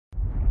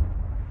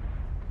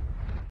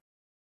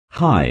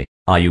Hi,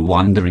 are you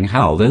wondering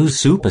how those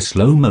super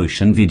slow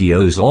motion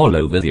videos all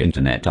over the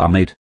internet are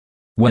made?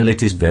 Well,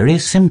 it is very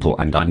simple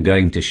and I'm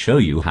going to show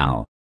you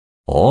how.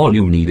 All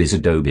you need is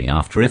Adobe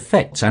After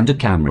Effects and a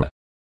camera.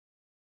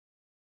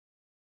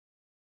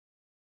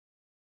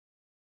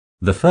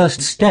 The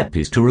first step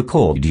is to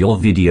record your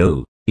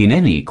video, in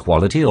any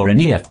quality or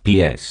any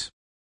FPS.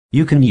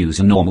 You can use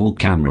a normal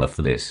camera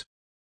for this.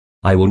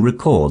 I will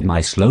record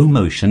my slow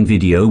motion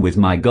video with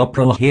my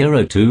GoPro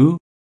Hero 2.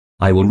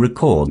 I will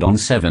record on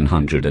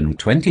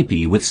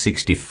 720p with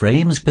 60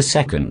 frames per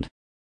second.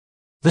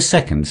 The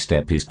second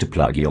step is to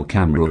plug your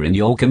camera in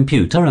your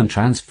computer and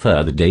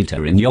transfer the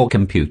data in your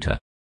computer.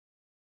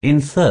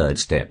 In third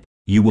step,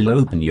 you will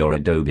open your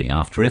Adobe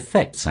After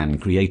Effects and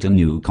create a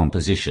new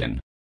composition.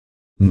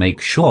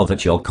 Make sure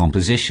that your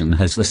composition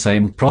has the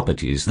same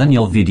properties than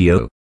your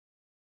video.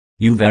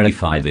 You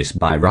verify this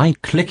by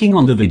right-clicking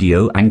on the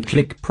video and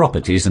click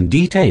Properties and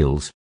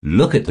Details.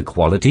 Look at the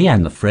quality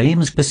and the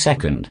frames per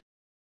second.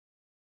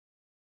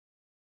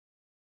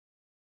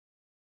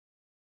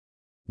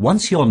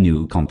 Once your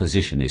new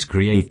composition is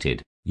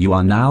created, you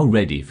are now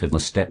ready for the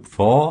step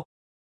 4.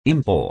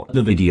 Import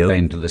the video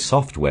into the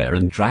software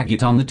and drag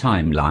it on the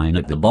timeline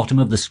at the bottom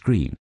of the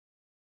screen.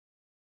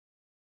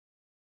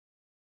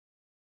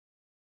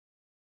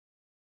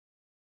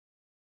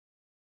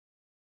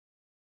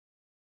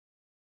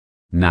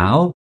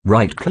 Now,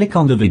 right-click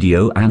on the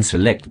video and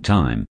select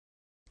Time.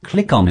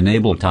 Click on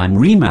Enable Time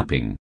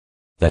Remapping.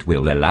 That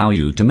will allow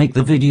you to make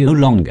the video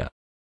longer.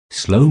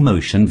 Slow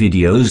motion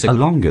videos are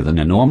longer than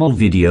a normal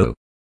video.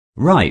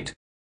 Right.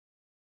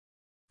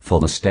 For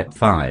the step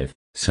 5,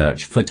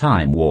 search for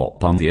Time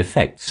Warp on the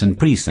Effects and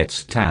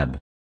Presets tab.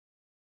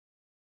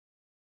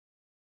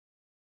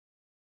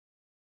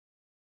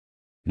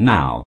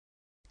 Now,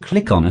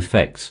 click on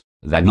Effects,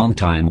 then on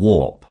Time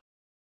Warp.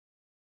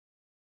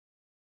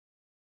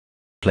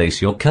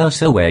 Place your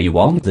cursor where you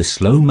want the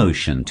slow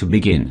motion to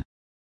begin.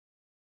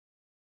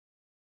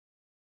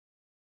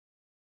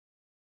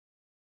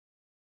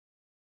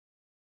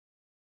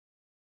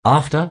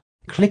 After,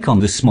 click on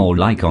the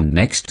small icon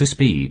next to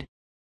Speed,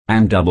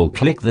 and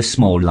double-click the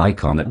small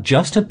icon that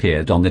just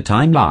appeared on the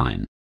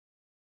timeline.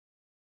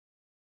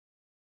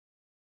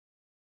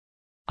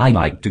 I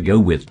like to go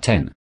with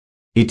 10.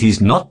 It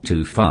is not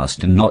too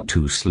fast and not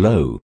too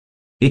slow.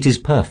 It is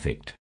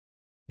perfect.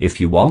 If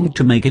you want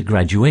to make a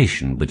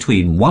graduation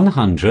between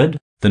 100,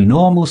 the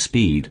normal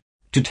speed,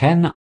 to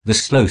 10, the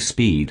slow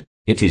speed,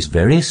 it is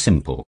very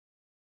simple.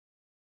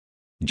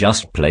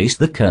 Just place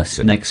the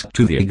cursor next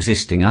to the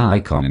existing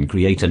icon and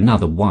create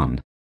another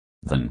one.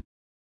 Then,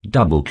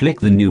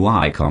 double-click the new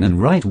icon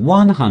and write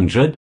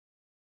 100.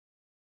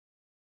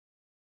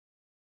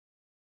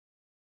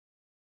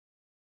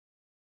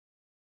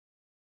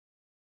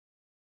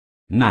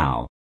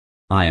 Now,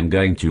 I am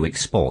going to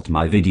export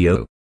my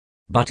video.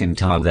 But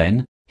until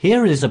then,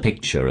 here is a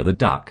picture of a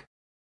duck.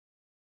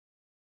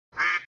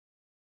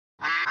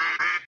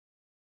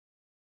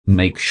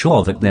 Make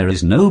sure that there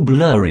is no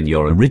blur in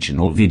your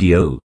original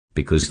video,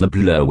 because the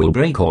blur will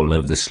break all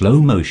of the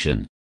slow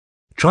motion.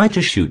 Try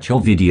to shoot your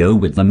video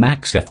with the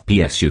max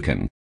FPS you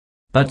can,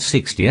 but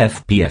 60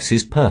 FPS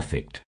is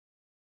perfect.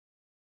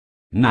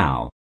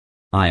 Now,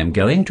 I am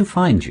going to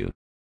find you.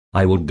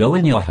 I will go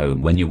in your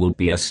home when you will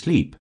be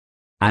asleep,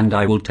 and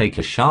I will take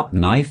a sharp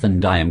knife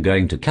and I am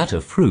going to cut a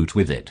fruit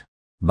with it.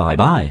 Bye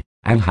bye,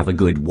 and have a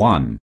good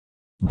one,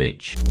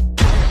 bitch.